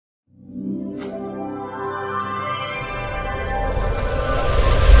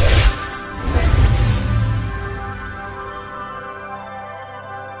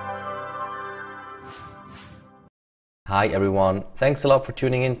Hi everyone, thanks a lot for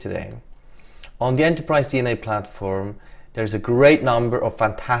tuning in today. On the Enterprise DNA platform, there's a great number of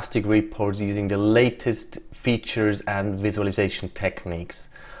fantastic reports using the latest features and visualization techniques.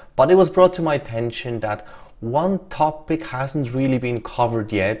 But it was brought to my attention that one topic hasn't really been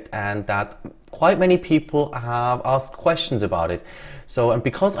covered yet and that quite many people have asked questions about it. And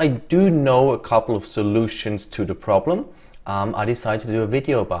because I do know a couple of solutions to the problem, I decided to do a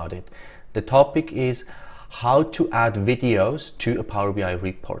video about it. The topic is how to add videos to a Power BI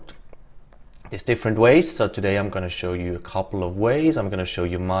report. There's different ways, so today I'm going to show you a couple of ways. I'm going to show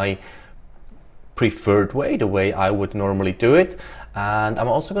you my preferred way, the way I would normally do it, and I'm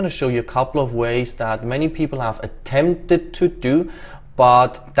also going to show you a couple of ways that many people have attempted to do,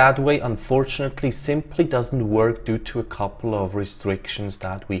 but that way unfortunately simply doesn't work due to a couple of restrictions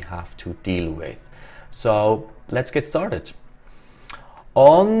that we have to deal with. So let's get started.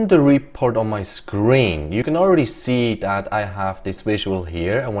 On the report on my screen, you can already see that I have this visual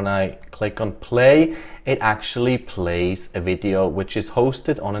here, and when I click on play, it actually plays a video which is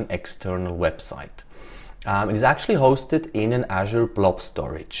hosted on an external website. It is actually hosted in an Azure Blob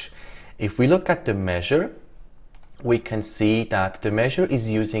Storage. If we look at the measure, we can see that the measure is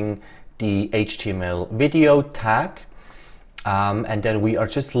using the HTML video tag, and then we are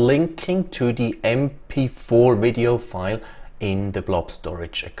just linking to the MP4 video file in the Blob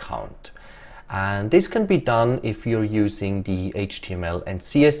Storage account. And this can be done if you're using the HTML and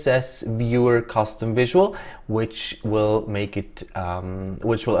CSS viewer custom visual, which will make it,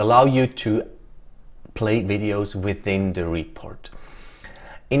 which will allow you to play videos within the report.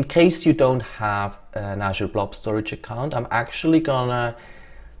 In case you don't have an Azure Blob Storage account, I'm actually gonna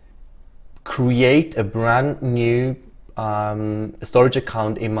create a brand new storage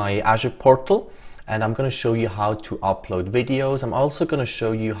account in my Azure portal, and I'm going to show you how to upload videos. I'm also going to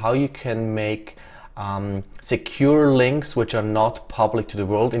show you how you can make secure links which are not public to the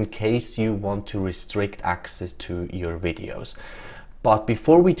world in case you want to restrict access to your videos. But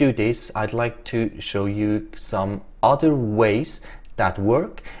before we do this, I'd like to show you some other ways that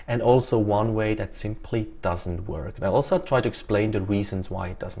work and also one way that simply doesn't work. And I'll also try to explain the reasons why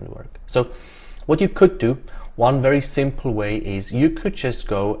it doesn't work. So what you could do, one very simple way is you could just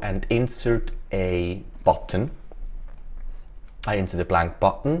go and insert a button. I insert a blank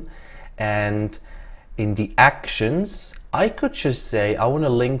button, and in the actions I could just say I want to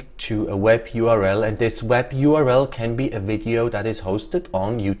link to a web URL, and this web URL can be a video that is hosted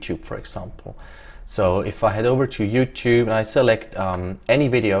on YouTube, for example. So if I head over to YouTube and I select any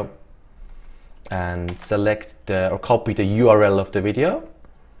video and select or copy the URL of the video,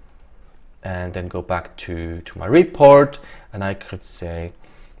 and then go back to my report, and I could say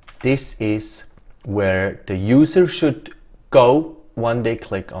this is where the user should go when they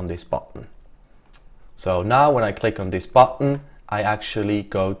click on this button. So now when I click on this button, I actually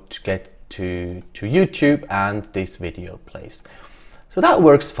go to get to YouTube and this video plays. So that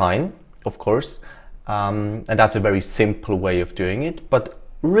works fine, of course, and that's a very simple way of doing it, but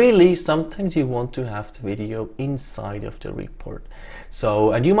really sometimes you want to have the video inside of the report.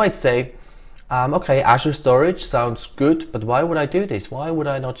 So, and you might say, okay, Azure Storage sounds good, but why would I do this? Why would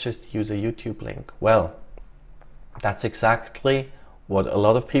I not just use a YouTube link? Well, that's exactly what a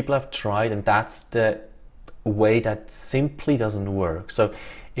lot of people have tried, and that's the way that simply doesn't work. So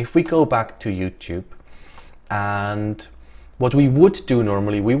if we go back to YouTube, and what we would do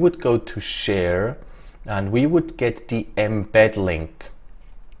normally, we would go to share and we would get the embed link.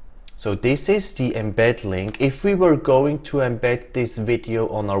 So this is the embed link. If we were going to embed this video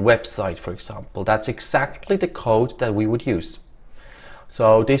on our website, for example, that's exactly the code that we would use.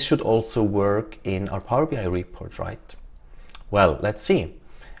 So this should also work in our Power BI report, right? Well, let's see.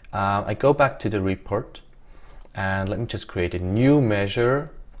 I go back to the report and let me just create a new measure.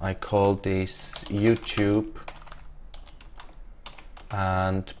 I call this YouTube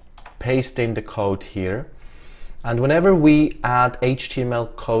and paste in the code here. And whenever we add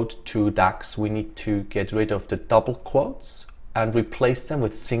HTML code to DAX, we need to get rid of the double quotes and replace them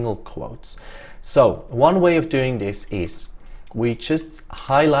with single quotes. So one way of doing this is we just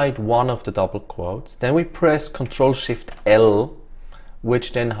highlight one of the double quotes, then we press Ctrl+Shift+L,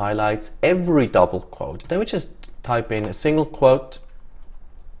 which then highlights every double quote. Then we just type in a single quote.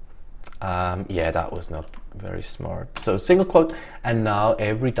 Yeah, that was not very smart. So single quote, and now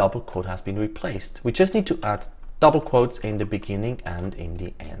every double quote has been replaced. We just need to add double quotes in the beginning and in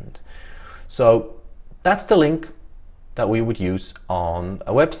the end. So that's the link that we would use on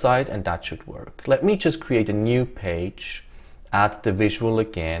a website, and that should work. Let me just create a new page, add the visual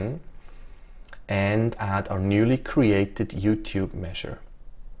again, and add our newly created YouTube measure.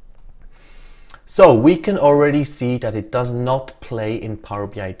 So we can already see that it does not play in Power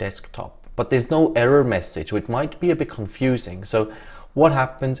BI Desktop, but there's no error message, which might be a bit confusing. So what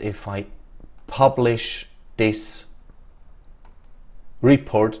happens if I publish this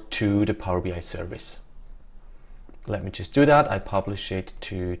report to the Power BI service? Let me just do that. I publish it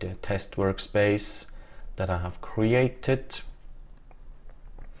to the test workspace that I have created.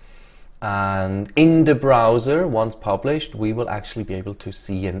 And in the browser, once published, we will actually be able to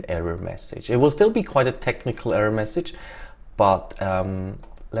see an error message. It will still be quite a technical error message, but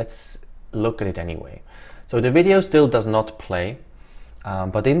let's look at it anyway. So the video still does not play,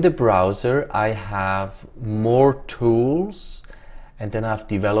 but in the browser I have more tools, and then I have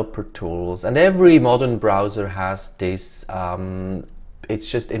developer tools, and every modern browser has this. It's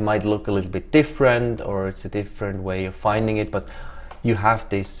just, it might look a little bit different, or it's a different way of finding it, but you have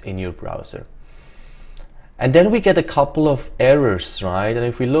this in your browser. And then we get a couple of errors, right? And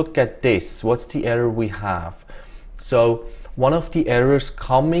if we look at this, what's the error we have? So one of the errors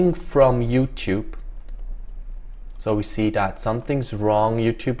coming from YouTube, so we see that something's wrong,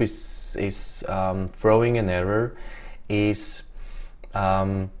 YouTube is throwing an error, is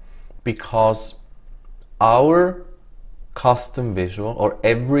because our custom visual, or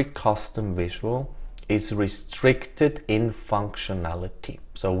every custom visual, is restricted in functionality.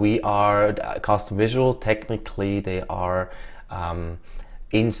 So we are custom visuals, technically they are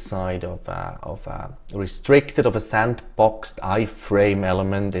inside of a restricted, of a sandboxed iframe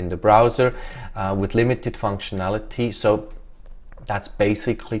element in the browser with limited functionality. So that's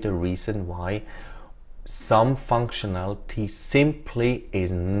basically the reason why some functionality simply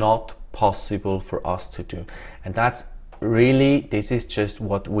is not possible for us to do. And that's really, this is just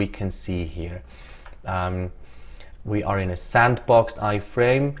what we can see here. We are in a sandboxed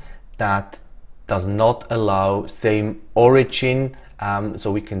iframe that does not allow same origin,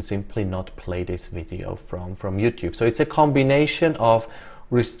 so we can simply not play this video from YouTube. So it's a combination of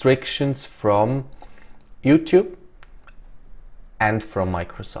restrictions from YouTube and from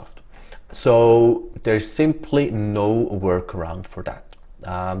Microsoft. So there's simply no workaround for that.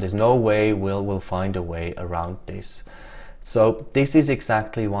 There's no way we'll find a way around this. So this is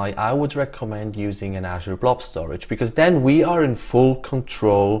exactly why I would recommend using an Azure Blob Storage, because then we are in full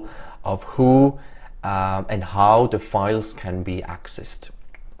control of who and how the files can be accessed.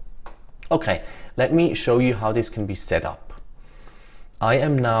 Okay, let me show you how this can be set up. I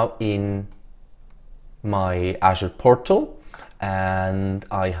am now in my Azure portal, and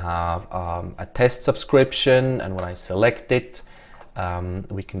I have a test subscription, and when I select it,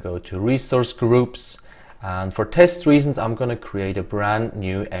 we can go to resource groups. And for test reasons, I'm going to create a brand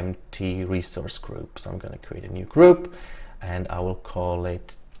new empty resource group. So I'm going to create a new group, and I will call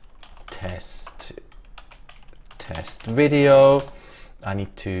it test video. I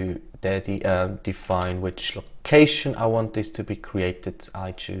need to define which location I want this to be created.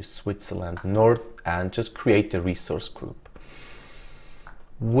 I choose Switzerland North and just create the resource group.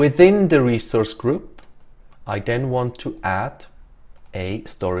 Within the resource group, I then want to add a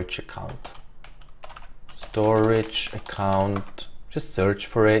storage account. Storage account, just search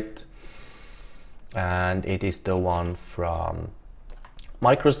for it, and it is the one from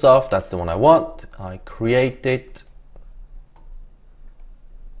Microsoft. That's the one I want. I create it,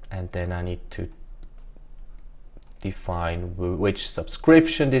 and then I need to define which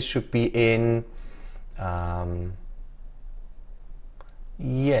subscription this should be in.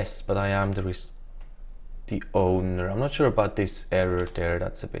 Yes, but I am the owner. I'm not sure about this error there,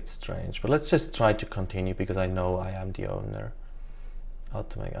 that's a bit strange, but let's just try to continue because I know I am the owner.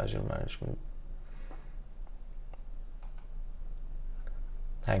 Automatic Azure Management.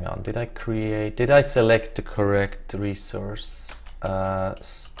 Hang on, did I select the correct resource?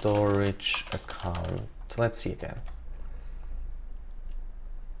 Storage account. Let's see again.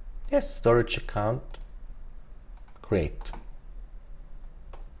 Yes, storage account. Great.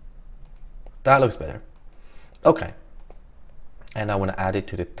 That looks better. Okay, and I want to add it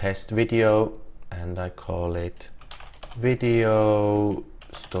to the test video, and I call it video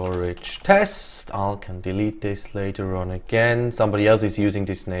storage test. I can delete this later on again. Somebody else is using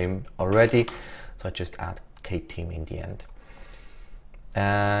this name already, so I just add KTeam in the end.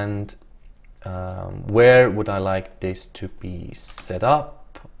 And where would I like this to be set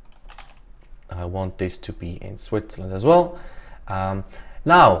up? I want this to be in Switzerland as well.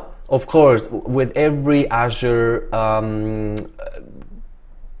 Now, of course, with every Azure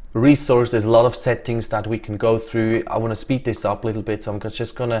resource, there's a lot of settings that we can go through. I want to speed this up a little bit, so I'm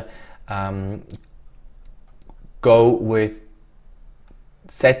just going to go with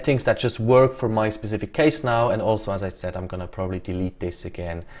settings that just work for my specific case now. And also, as I said, I'm gonna probably delete this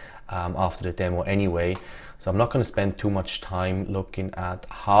again after the demo anyway. So I'm not gonna spend too much time looking at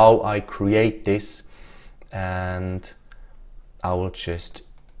how I create this, and I will just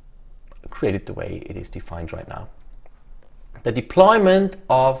create it the way it is defined right now. The deployment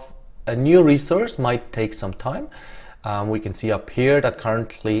of a new resource might take some time. We can see up here that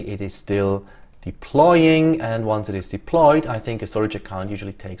currently it is still deploying, and once it is deployed, I think a storage account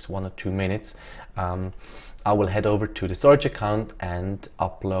usually takes 1 or 2 minutes. I will head over to the storage account and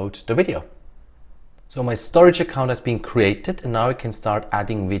upload the video. So my storage account has been created, and now I can start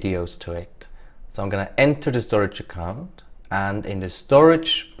adding videos to it. So I'm going to enter the storage account, and in the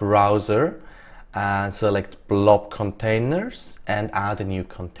storage browser select blob containers and add a new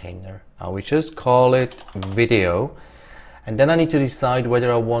container. We just call it video, and then I need to decide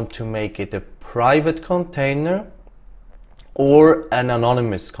whether I want to make it a private container or an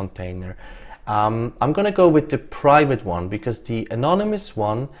anonymous container. I'm going to go with the private one, because the anonymous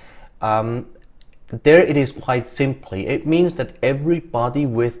one, there it is quite simply. It means that everybody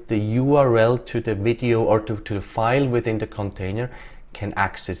with the URL to the video or to the file within the container can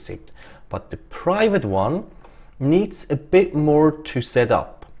access it. But the private one needs a bit more to set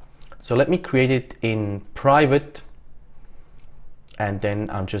up. So let me create it in private, and then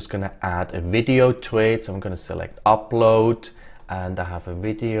I'm just going to add a video to it. So I'm going to select upload, and I have a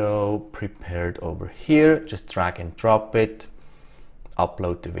video prepared over here. Just drag and drop it,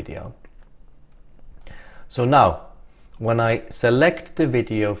 upload the video. So now when I select the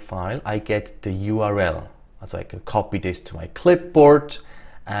video file, I get the URL. So I can copy this to my clipboard,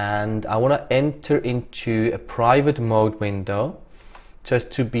 and I want to enter into a private mode window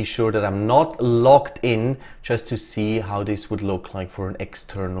just to be sure that I'm not logged in, just to see how this would look like for an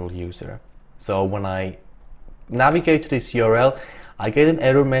external user. So when I navigate to this URL, I get an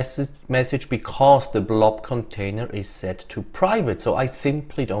error message because the blob container is set to private, so I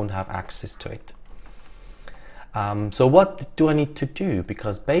simply don't have access to it. So what do I need to do?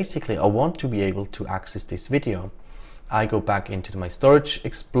 Because basically I want to be able to access this video. I go back into my Storage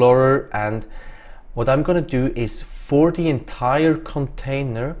Explorer, and what I'm going to do is for the entire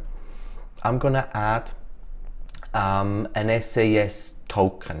container, I'm going to add an SAS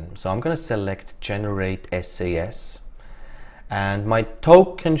token. So I'm going to select Generate SAS, and my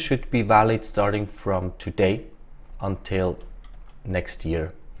token should be valid starting from today until next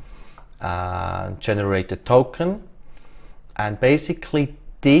year. Generate the token, and basically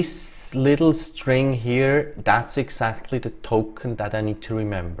this little string here, that's exactly the token that I need to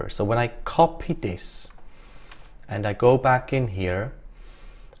remember. So when I copy this and I go back in here,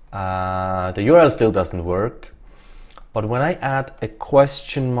 the URL still doesn't work, but when I add a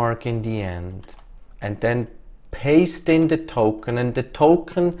question mark in the end and then paste in the token, and the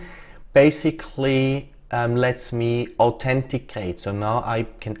token basically lets me authenticate, so now I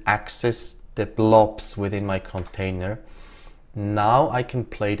can access the blobs within my container. Now I can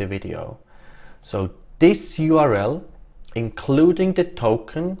play the video. So this URL, including the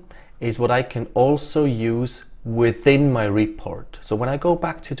token, is what I can also use within my report. So when I go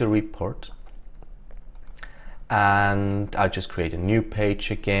back to the report, and I just create a new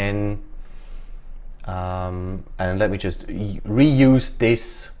page again, and let me just reuse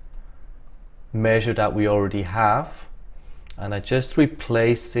this measure that we already have, and I just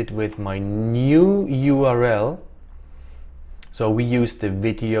replace it with my new URL. So we use the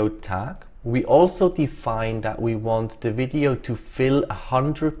video tag. We also define that we want the video to fill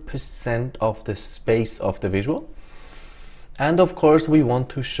 100% of the space of the visual. And of course we want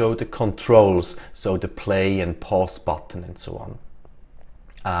to show the controls, so the play and pause button and so on.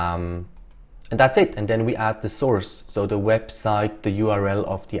 And that's it. And then we add the source, so the website, the URL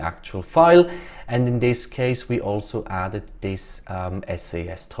of the actual file. And in this case, we also added this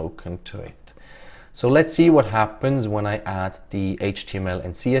SAS token to it. So let's see what happens when I add the HTML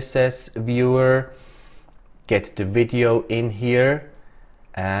and CSS viewer, get the video in here,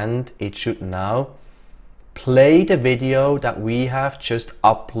 and it should now play the video that we have just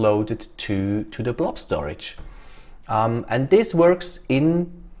uploaded to the blob storage. And this works in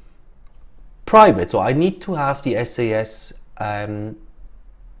private, so I need to have the SAS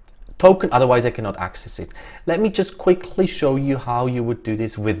token, otherwise I cannot access it. Let me just quickly show you how you would do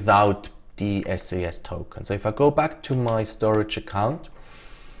this without the SAS token. So if I go back to my storage account,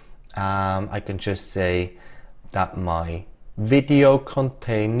 I can just say that my video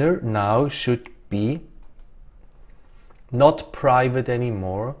container now should be not private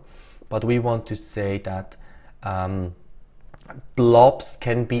anymore, but we want to say that blobs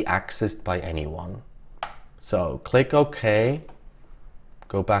can be accessed by anyone. So click OK,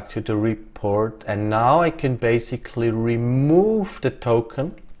 go back to the report, and now I can basically remove the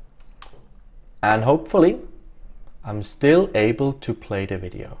token, and hopefully I'm still able to play the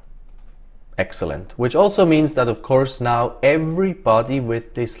video. Excellent. Which also means that, of course, now everybody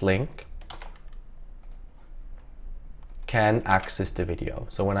with this link can access the video.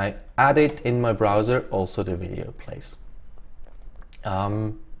 So when I add it in my browser, also the video plays.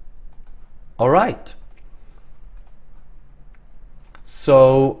 All right.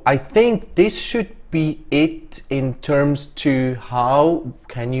 So I think this should be it in terms to how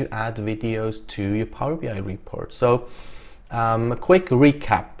can you add videos to your Power BI report. So a quick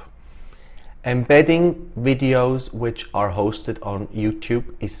recap. Embedding videos which are hosted on YouTube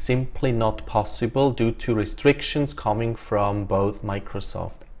is simply not possible due to restrictions coming from both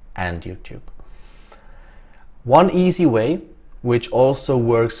Microsoft and YouTube. One easy way, which also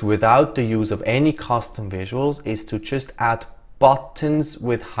works without the use of any custom visuals, is to just add buttons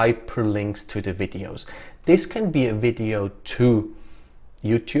with hyperlinks to the videos. This can be a video to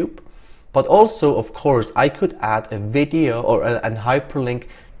YouTube, but also, of course, I could add a video or a hyperlink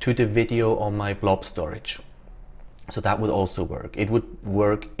to the video on my blob storage. So that would also work. It would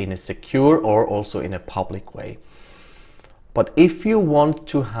work in a secure or also in a public way. But if you want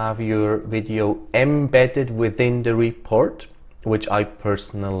to have your video embedded within the report, which I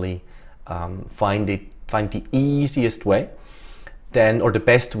personally find the easiest way, then, or the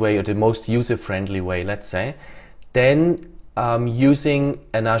best way, or the most user-friendly way, let's say, then using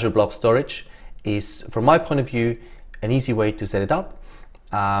an Azure Blob Storage is, from my point of view, an easy way to set it up.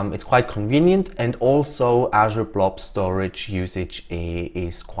 It's quite convenient, and also Azure Blob Storage usage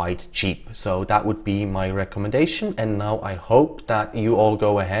is quite cheap. So that would be my recommendation. And now I hope that you all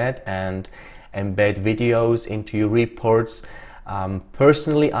go ahead and embed videos into your reports.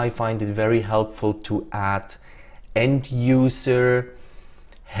 Personally, I find it very helpful to add end user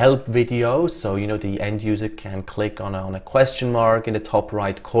help videos. So, you know, the end user can click on a question mark in the top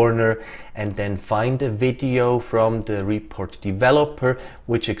right corner and then find a video from the report developer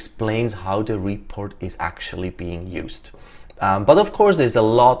which explains how the report is actually being used. But of course, there's a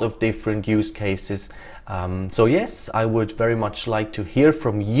lot of different use cases. So yes, I would very much like to hear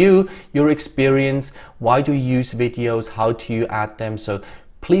from you, your experience. Why do you use videos? How do you add them? So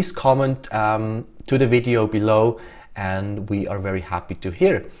please comment to the video below, and we are very happy to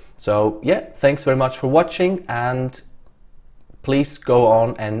hear. So yeah, thanks very much for watching, and please go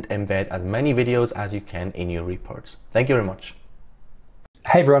on and embed as many videos as you can in your reports. Thank you very much.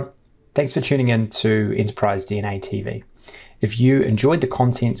 Hey everyone, thanks for tuning in to Enterprise DNA TV. If you enjoyed the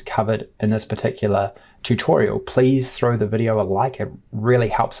content covered in this particular tutorial, please throw the video a like. It really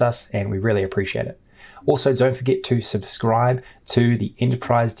helps us and we really appreciate it. Also, don't forget to subscribe to the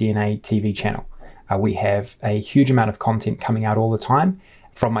Enterprise DNA TV channel. We have a huge amount of content coming out all the time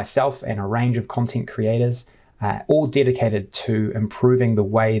from myself and a range of content creators, all dedicated to improving the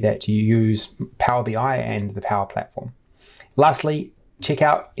way that you use Power BI and the Power Platform. Lastly, check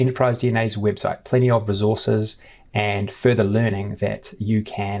out Enterprise DNA's website. Plenty of resources and further learning that you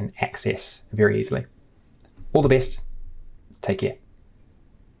can access very easily. All the best. Take care.